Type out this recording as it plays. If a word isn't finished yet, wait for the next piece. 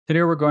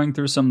Today we're going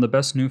through some of the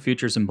best new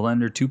features in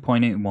Blender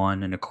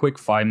 2.81 in a quick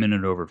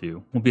 5-minute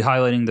overview. We'll be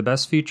highlighting the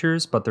best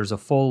features, but there's a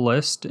full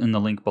list in the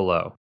link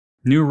below.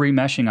 New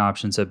remeshing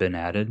options have been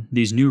added.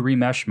 These new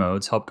remesh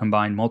modes help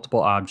combine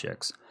multiple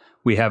objects.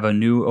 We have a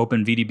new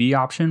OpenVDB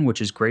option,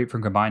 which is great for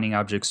combining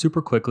objects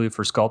super quickly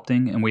for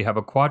sculpting, and we have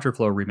a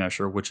quadraflow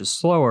remesher, which is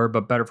slower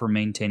but better for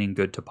maintaining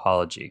good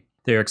topology.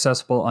 They are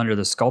accessible under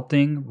the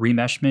Sculpting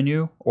Remesh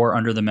menu or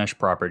under the Mesh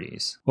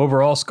properties.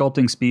 Overall,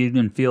 sculpting speed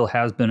and feel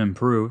has been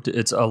improved.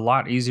 It's a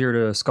lot easier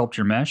to sculpt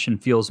your mesh and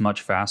feels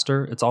much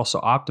faster. It's also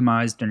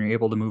optimized and you're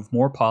able to move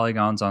more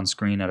polygons on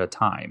screen at a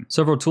time.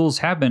 Several tools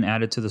have been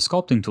added to the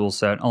sculpting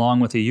toolset, along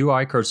with a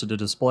UI cursor to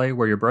display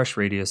where your brush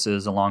radius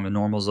is along the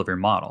normals of your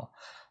model.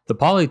 The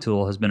Poly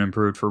tool has been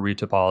improved for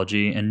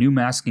retopology, and new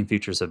masking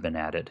features have been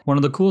added. One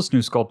of the coolest new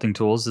sculpting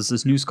tools is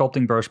this new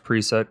sculpting brush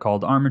preset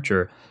called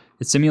Armature.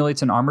 It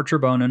simulates an armature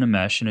bone in a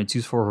mesh, and it's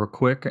useful for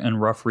quick and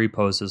rough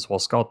reposes while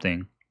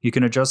sculpting. You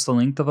can adjust the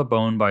length of a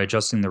bone by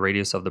adjusting the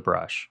radius of the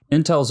brush.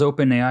 Intel's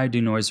OpenAI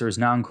denoiser is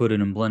now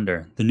included in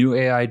Blender. The new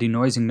AI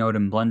denoising node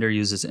in Blender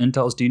uses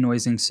Intel's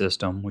denoising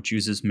system, which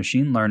uses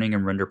machine learning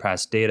and render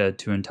pass data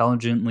to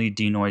intelligently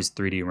denoise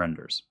 3D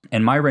renders.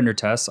 In my render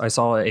tests, I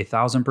saw a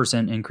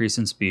 1000% increase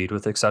in speed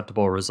with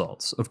acceptable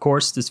results. Of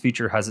course, this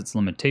feature has its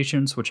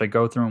limitations, which I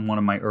go through in one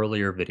of my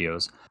earlier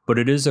videos, but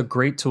it is a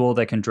great tool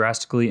that can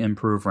drastically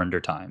improve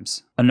render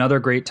times. Another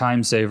great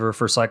time saver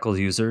for cycle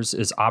users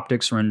is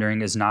optix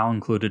rendering is now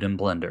included in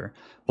Blender.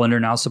 Blender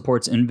now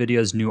supports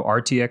NVIDIA's new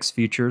RTX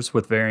features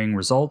with varying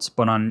results,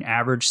 but on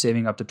average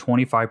saving up to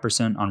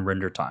 25% on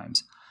render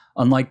times.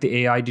 Unlike the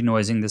AI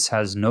denoising, this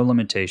has no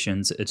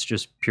limitations, it's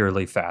just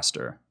purely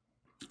faster.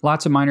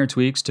 Lots of minor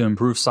tweaks to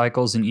improve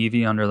cycles in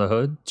eeevee under the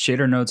hood.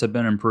 Shader nodes have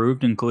been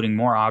improved, including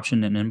more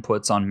option and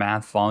inputs on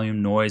math,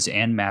 volume, noise,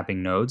 and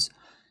mapping nodes.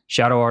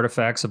 Shadow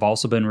artifacts have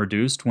also been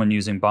reduced when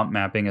using bump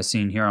mapping as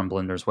seen here on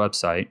Blender's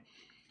website.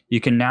 You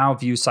can now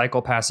view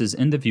cycle passes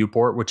in the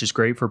viewport, which is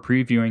great for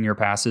previewing your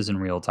passes in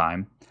real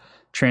time.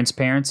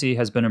 Transparency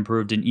has been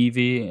improved in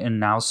eeevee and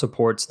now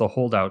supports the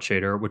holdout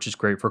shader, which is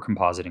great for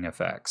compositing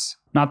effects.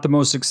 Not the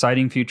most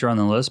exciting feature on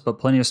the list, but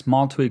plenty of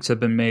small tweaks have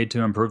been made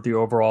to improve the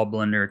overall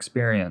Blender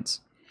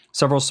experience.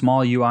 Several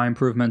small UI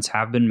improvements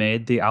have been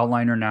made. The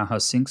outliner now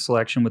has sync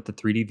selection with the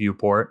 3D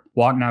viewport,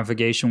 walk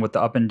navigation with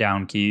the up and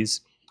down keys,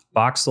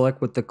 box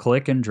select with the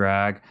click and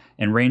drag,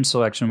 and range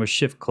selection with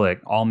shift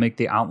click all make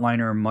the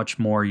outliner much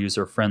more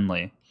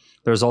user-friendly.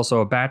 There's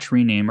also a batch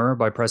renamer.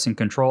 By pressing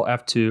Ctrl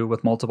F2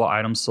 with multiple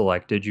items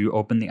selected, you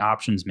open the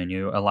options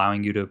menu,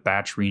 allowing you to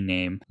batch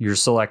rename your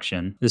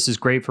selection. This is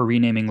great for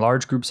renaming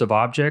large groups of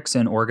objects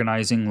and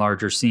organizing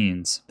larger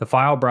scenes. The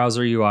file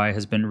browser UI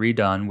has been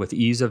redone with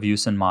ease of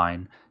use in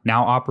mind,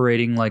 now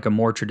operating like a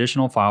more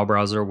traditional file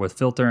browser with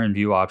filter and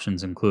view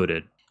options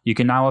included. You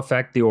can now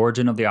affect the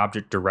origin of the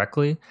object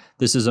directly.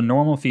 This is a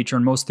normal feature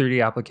in most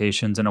 3D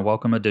applications and a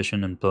welcome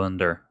addition in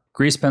Blender.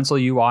 Grease Pencil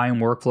UI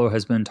and workflow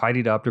has been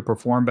tidied up to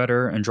perform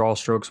better and draw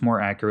strokes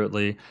more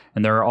accurately,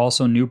 and there are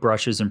also new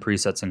brushes and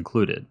presets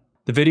included.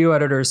 The video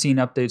editor has seen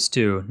updates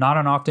too. Not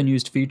an often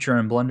used feature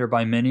in Blender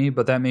by many,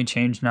 but that may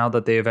change now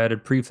that they have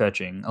added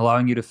prefetching,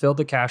 allowing you to fill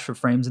the cache of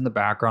frames in the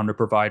background to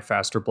provide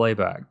faster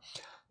playback.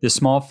 This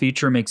small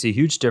feature makes a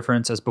huge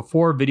difference, as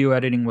before video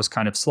editing was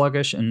kind of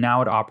sluggish and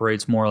now it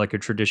operates more like a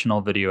traditional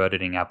video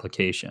editing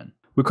application.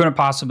 We couldn't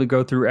possibly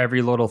go through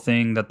every little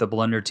thing that the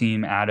Blender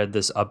team added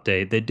this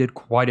update. They did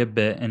quite a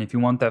bit, and if you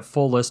want that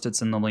full list,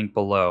 it's in the link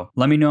below.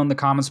 Let me know in the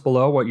comments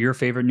below what your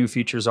favorite new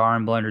features are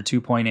in Blender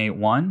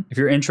 2.81. If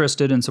you're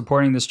interested in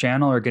supporting this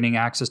channel or getting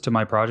access to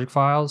my project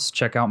files,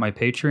 check out my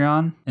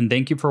Patreon, and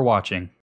thank you for watching.